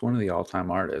Cox, one of the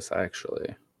all-time artists,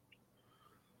 actually.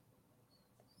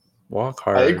 Walk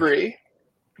Hard. I agree.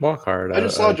 Walk Hard. I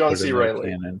just saw John C.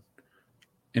 Reilly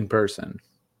in person.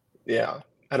 Yeah,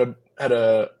 at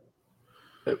a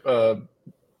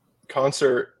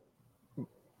concert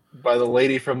by the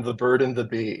lady from The Bird and the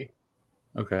Bee.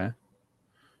 Okay.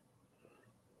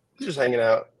 Just hanging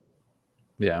out.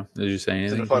 Yeah. Did you say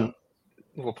anything? A fun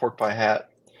little pork pie hat.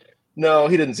 No,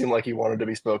 he didn't seem like he wanted to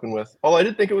be spoken with. Although I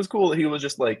did think it was cool that he was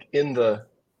just like in the.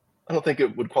 I don't think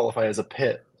it would qualify as a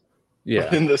pit.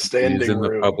 Yeah. In the standing in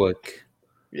room. The public.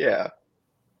 Yeah.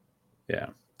 Yeah.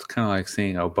 It's kind of like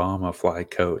seeing Obama fly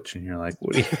coach, and you're like,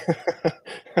 what do you.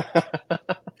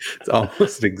 It's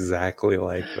almost exactly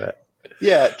like that.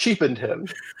 Yeah, it cheapened him.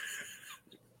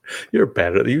 You're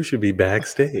better. You should be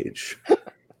backstage.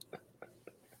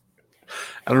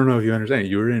 I don't know if you understand.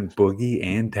 You were in Boogie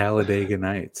and Talladega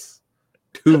Nights.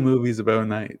 2 movies about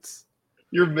nights.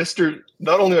 You're Mr.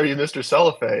 Not only are you Mr.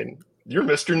 Cellophane, you're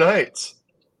Mr. Nights.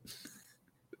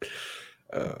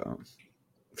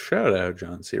 Shout out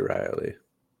John C. Reilly.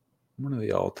 One of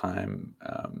the all-time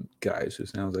guys who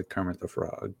sounds like Kermit the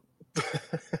Frog.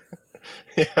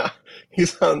 Yeah,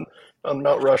 he's on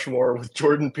Mount Rushmore with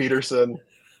Jordan Peterson.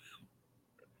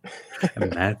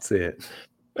 And that's it.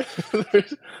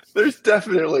 there's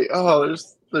definitely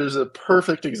there's a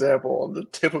perfect example on the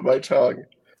tip of my tongue,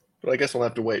 but I guess I'll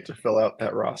have to wait to fill out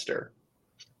that roster.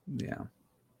 Yeah.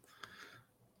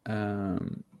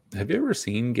 Have you ever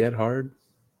seen Get Hard?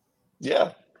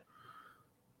 Yeah.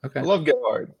 Okay. I love Get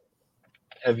Hard.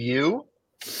 Have you?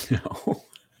 No.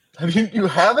 You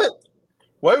haven't?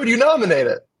 Why would you nominate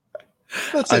it?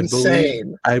 That's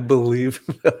insane. I believe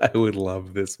that I would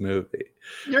love this movie.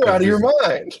 You're out of your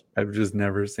mind. I've just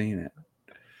never seen it.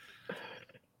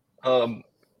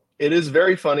 It is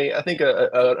very funny. I think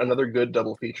another good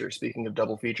double feature, speaking of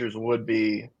double features, would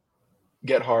be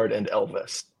Get Hard and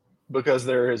Elvis, because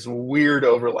there is weird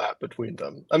overlap between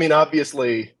them. I mean,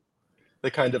 obviously,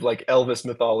 the kind of like Elvis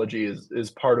mythology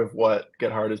is part of what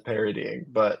Get Hard is parodying,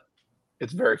 but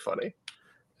it's very funny.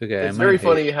 Okay, it's very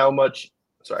funny how much.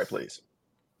 Sorry, please.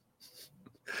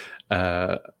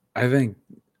 I think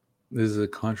this is a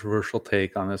controversial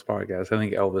take on this podcast. I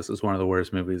think Elvis is one of the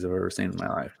worst movies I've ever seen in my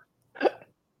life.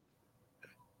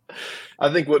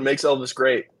 I think what makes Elvis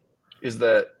great is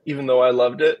that even though I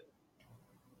loved it,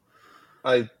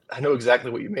 I know exactly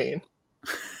what you mean.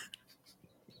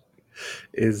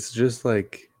 It's just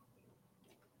like,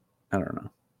 I don't know.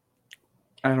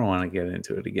 I don't want to get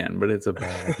into it again, but it's a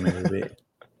bad movie.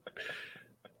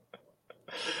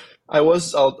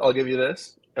 I'll give you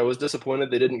this. I was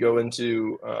disappointed they didn't go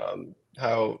into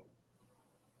how,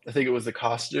 I think it was the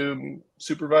costume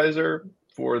supervisor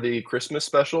for the Christmas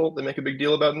special they make a big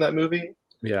deal about in that movie.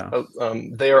 Yeah.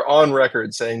 They are on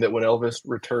record saying that when Elvis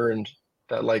returned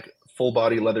that like full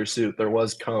body leather suit, there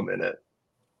was cum in it.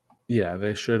 Yeah,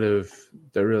 there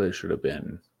really should have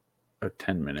been a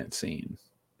 10-minute scene.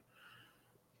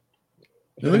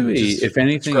 The movie, if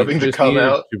anything, it needed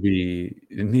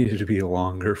to be a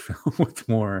longer film with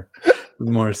more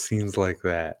scenes like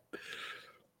that.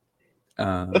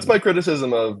 That's my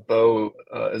criticism of Beau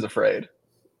is Afraid.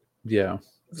 Yeah,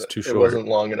 it's too short. It wasn't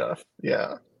long enough.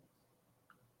 Yeah,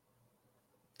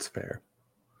 it's fair.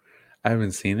 I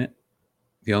haven't seen it.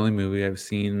 The only movie I've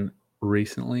seen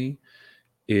recently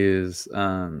is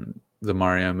the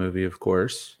Mario movie, of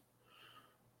course.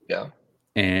 Yeah.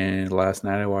 And last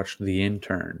night I watched The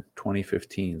Intern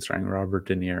 2015, starring Robert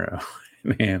De Niro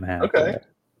and Anne Hathaway. Okay.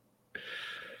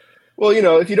 Well,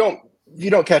 if you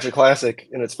don't catch a classic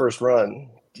in its first run,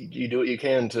 you do what you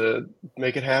can to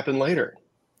make it happen later.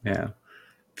 Yeah.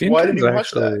 Why did you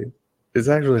watch that? It's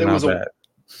actually It not was bad.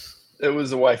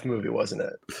 a wife movie, wasn't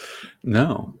it?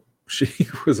 No, she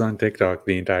was on TikTok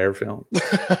the entire film.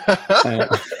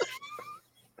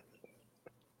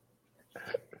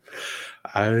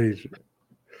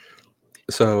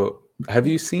 So have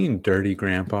you seen Dirty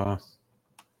Grandpa?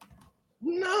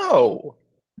 No.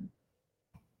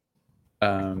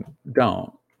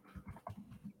 Don't.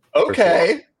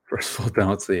 Okay. First of all,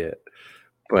 don't see it.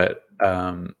 But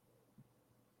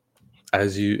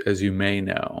as you may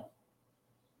know,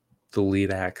 the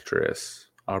lead actress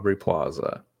Aubrey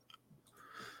Plaza,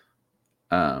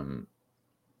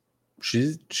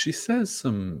 she says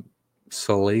some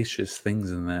salacious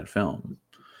things in that film,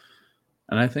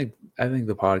 and I think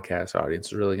the podcast audience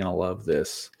is really gonna love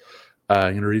this.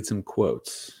 I'm gonna read some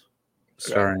quotes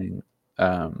starring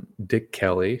Dick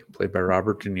Kelly, played by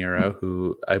Robert De Niro,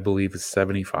 who I believe is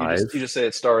 75. You just say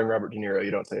it's starring Robert De Niro.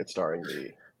 You don't say it's starring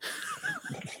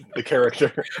the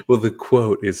character. Well, the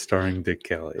quote is starring Dick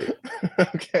Kelly.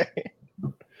 Okay.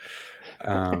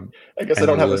 I guess I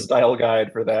don't have a style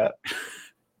guide for that.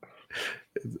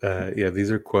 Yeah,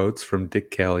 these are quotes from Dick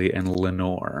Kelly and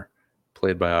Lenore,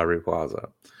 played by Aubrey Plaza.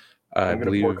 I'm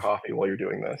going to pour coffee while you're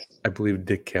doing this. I believe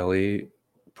Dick Kelly,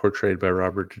 portrayed by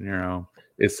Robert De Niro,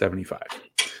 is 75.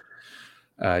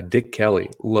 Dick Kelly,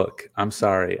 look, I'm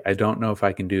sorry. I don't know if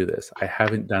I can do this. I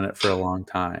haven't done it for a long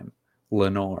time.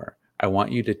 Lenore, I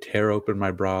want you to tear open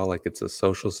my bra like it's a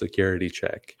social security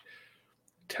check.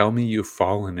 Tell me you've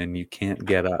fallen and you can't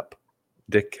get up.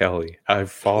 Dick Kelly,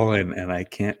 I've fallen and I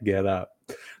can't get up.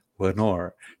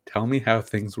 Lenore, tell me how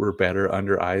things were better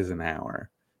under Eisenhower.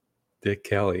 Dick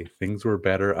Kelly, things were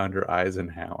better under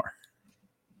Eisenhower.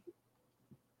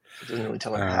 It doesn't really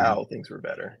tell her how things were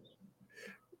better.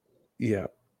 Yeah.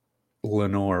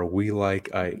 Lenore, we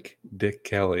like Ike. Dick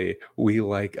Kelly, we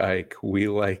like Ike. We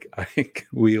like Ike.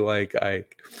 We like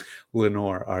Ike.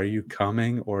 Lenore, are you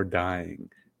coming or dying?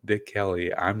 Dick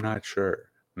Kelly, I'm not sure.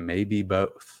 Maybe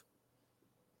both.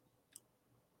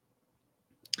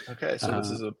 Okay, so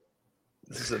this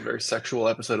is a very sexual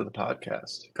episode of the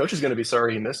podcast. Coach is going to be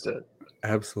sorry he missed it.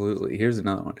 Absolutely. Here's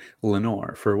another one.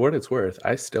 Lenore, for what it's worth,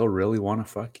 I still really want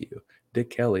to fuck you.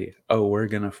 Dick Kelly, oh, we're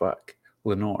going to fuck.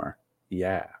 Lenore,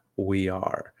 yeah, we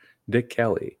are. Dick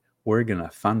Kelly, we're going to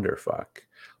thunder fuck.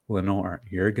 Lenore,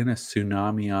 you're going to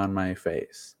tsunami on my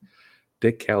face.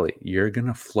 Dick Kelly, you're going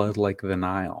to flood like the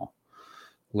Nile.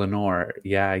 Lenore,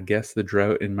 yeah, I guess the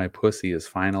drought in my pussy is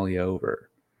finally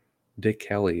over. Dick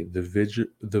Kelly, the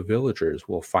villagers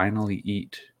will finally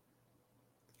eat.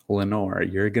 Lenore,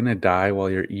 you're going to die while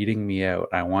you're eating me out.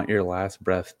 I want your last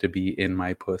breath to be in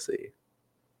my pussy.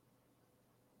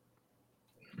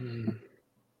 I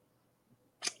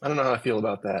don't know how I feel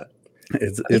about that.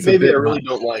 It's maybe I really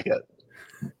don't like it.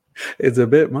 It's a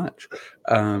bit much.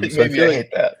 Maybe I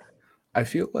hate that. I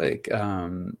feel like De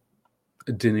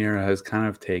Niro has kind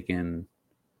of taken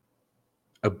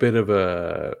a bit of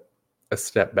a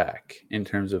step back in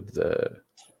terms of the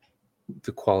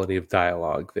quality of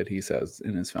dialogue that he says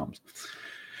in his films.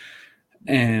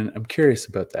 And I'm curious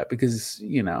about that because,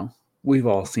 you know, we've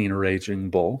all seen Raging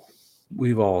Bull.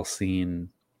 We've all seen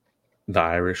The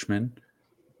Irishman.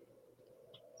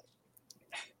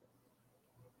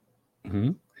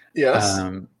 Mm-hmm. Yes.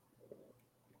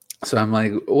 So I'm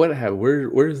like,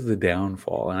 where's the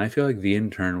downfall? And I feel like The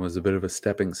Intern was a bit of a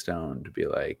stepping stone to be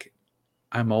like,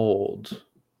 I'm old.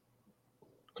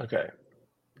 Okay.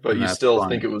 But you still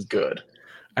think it was good?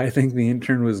 I think The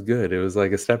Intern was good. It was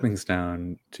like a stepping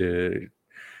stone to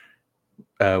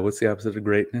what's the opposite of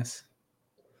greatness?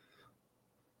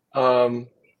 It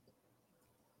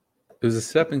was a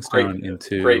stepping stone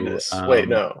into greatness. Wait,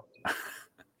 no.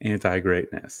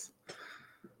 Anti-greatness.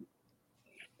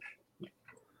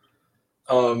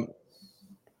 I'm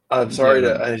sorry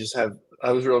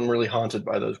I'm really haunted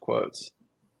by those quotes.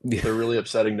 Yeah. They're really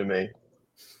upsetting to me.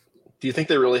 Do you think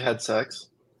they really had sex?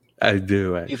 I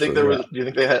do, actually. Do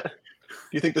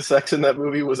you think the sex in that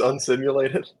movie was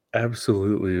unsimulated?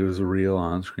 Absolutely. It was real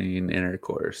on-screen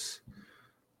intercourse.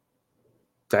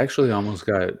 It actually almost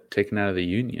got taken out of the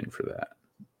union for that.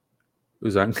 It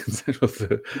was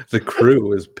unconsensual. The crew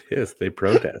was pissed. They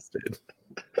protested.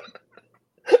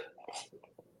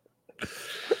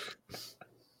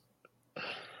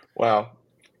 Wow.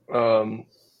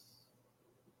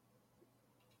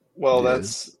 Well, yeah.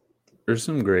 There's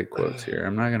some great quotes here.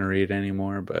 I'm not going to read any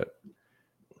more, but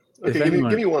okay, give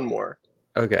me one more.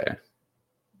 Okay.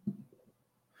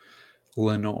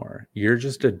 Lenore, you're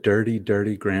just a dirty,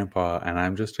 dirty grandpa, and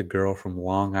I'm just a girl from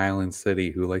Long Island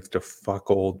City who likes to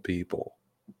fuck old people.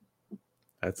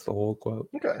 That's the whole quote.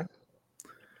 Okay.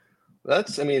 I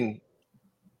mean,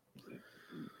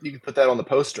 you could put that on the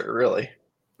poster, really.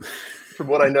 From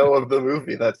what I know of the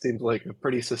movie, that seems like a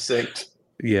pretty succinct.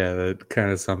 Yeah, that kind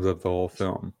of sums up the whole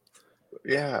film.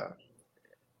 Yeah.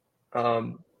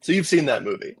 So you've seen that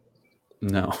movie?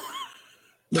 No.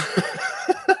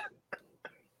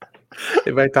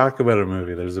 If I talk about a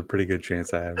movie, there's a pretty good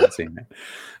chance I haven't seen it.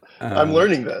 I'm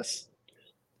learning this.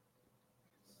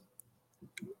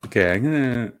 Okay,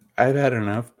 I've had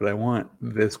enough, but I want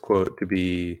this quote to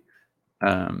be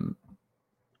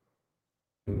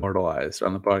immortalized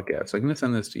on the podcast. So I'm going to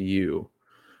send this to you.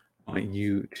 I want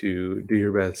you to do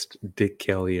your best Dick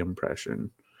Kelly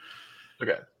impression.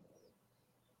 Okay.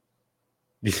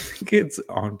 Do you think it's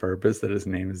on purpose that his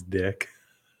name is Dick?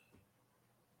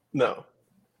 No,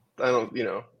 I don't.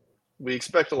 We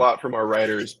expect a lot from our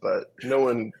writers, but no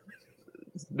one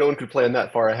could plan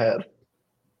that far ahead.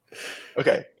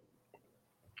 Okay.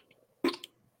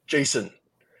 Jason,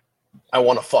 I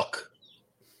want to fuck.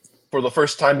 For the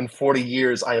first time in 40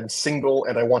 years, I am single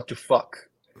and I want to fuck.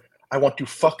 I want to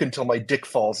fuck until my dick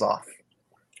falls off.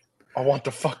 I want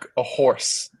to fuck a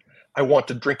horse. I want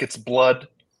to drink its blood.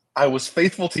 I was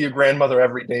faithful to your grandmother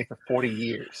every day for 40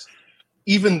 years.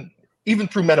 Even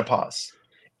through menopause.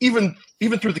 Even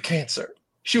through the cancer.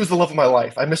 She was the love of my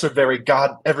life. I miss her every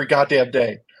goddamn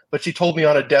day. But she told me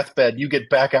on a deathbed, you get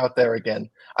back out there again.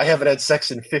 I haven't had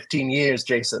sex in 15 years,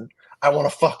 Jason. I want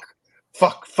to fuck.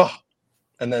 Fuck, fuck.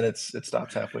 And then it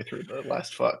stops halfway through the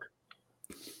last fuck.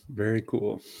 Very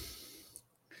cool.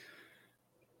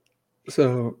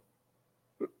 So,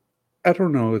 I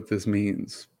don't know what this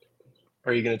means.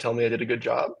 Are you going to tell me I did a good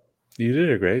job? You did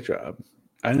a great job.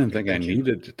 I didn't think I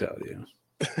needed to tell you.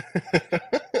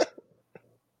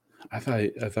 I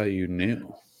thought you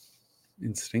knew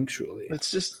instinctually.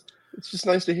 It's just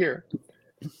nice to hear.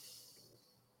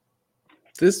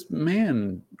 This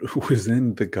man was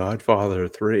in The Godfather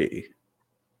 3.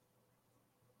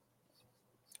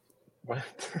 What?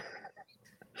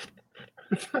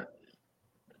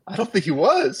 I don't think he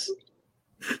was.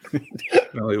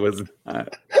 No, he was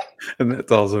not. And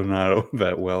that's also not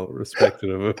that well respected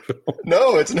of a film.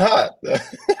 No, it's not.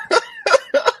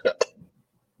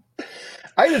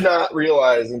 I did not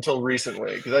realize until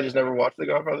recently, because I just never watched The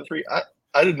Godfather 3.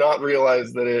 I did not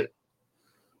realize that it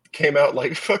came out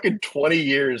like fucking 20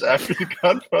 years after The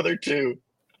Godfather 2.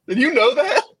 Did you know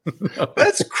that? No.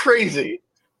 That's crazy.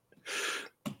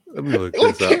 Let me look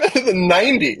it came out in the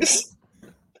 90s.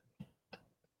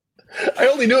 I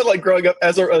only knew it like growing up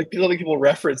as other people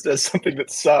referenced as something that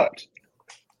sucked.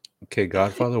 Okay,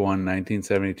 Godfather 1,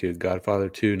 1972. Godfather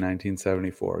 2,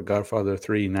 1974. Godfather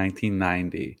 3,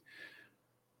 1990.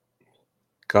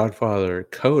 Godfather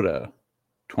Coda,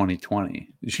 2020.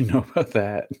 Did you know about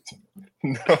that?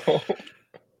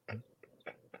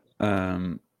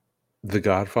 No. The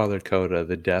Godfather Coda,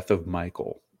 The Death of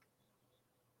Michael.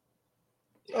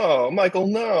 Oh, Michael,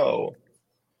 no.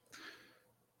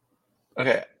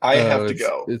 Okay, I have to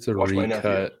go. It's a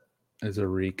recut. It's a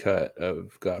recut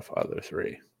of Godfather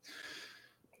 3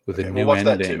 with a new ending.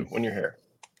 That too when you're here.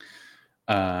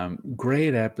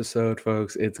 Great episode,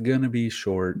 folks. It's gonna be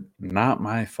short. Not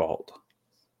my fault.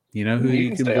 You know who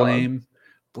you can blame?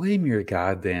 Blame your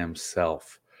goddamn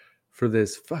self for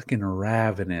this fucking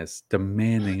ravenous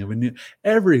demanding of a new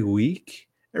every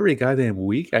goddamn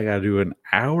week. I gotta do an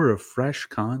hour of fresh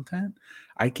content.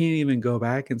 I can't even go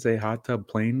back and say hot tub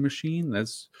plane machine.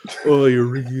 That's you're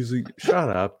reusing. Shut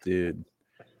up, dude.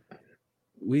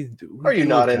 We Are you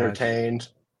not entertained?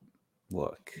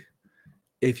 Look,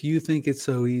 if you think it's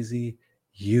so easy,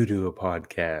 you do a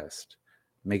podcast.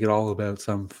 Make it all about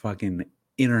some fucking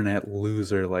internet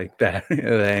loser like that,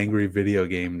 the angry video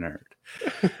game nerd.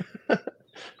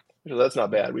 That's not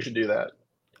bad. We should do that.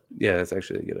 Yeah, that's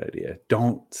actually a good idea.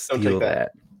 Don't steal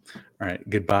that. All right.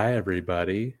 Goodbye,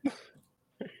 everybody.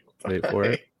 Wait for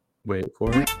it. Wait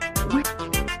for it.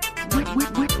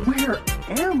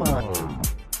 Where am I?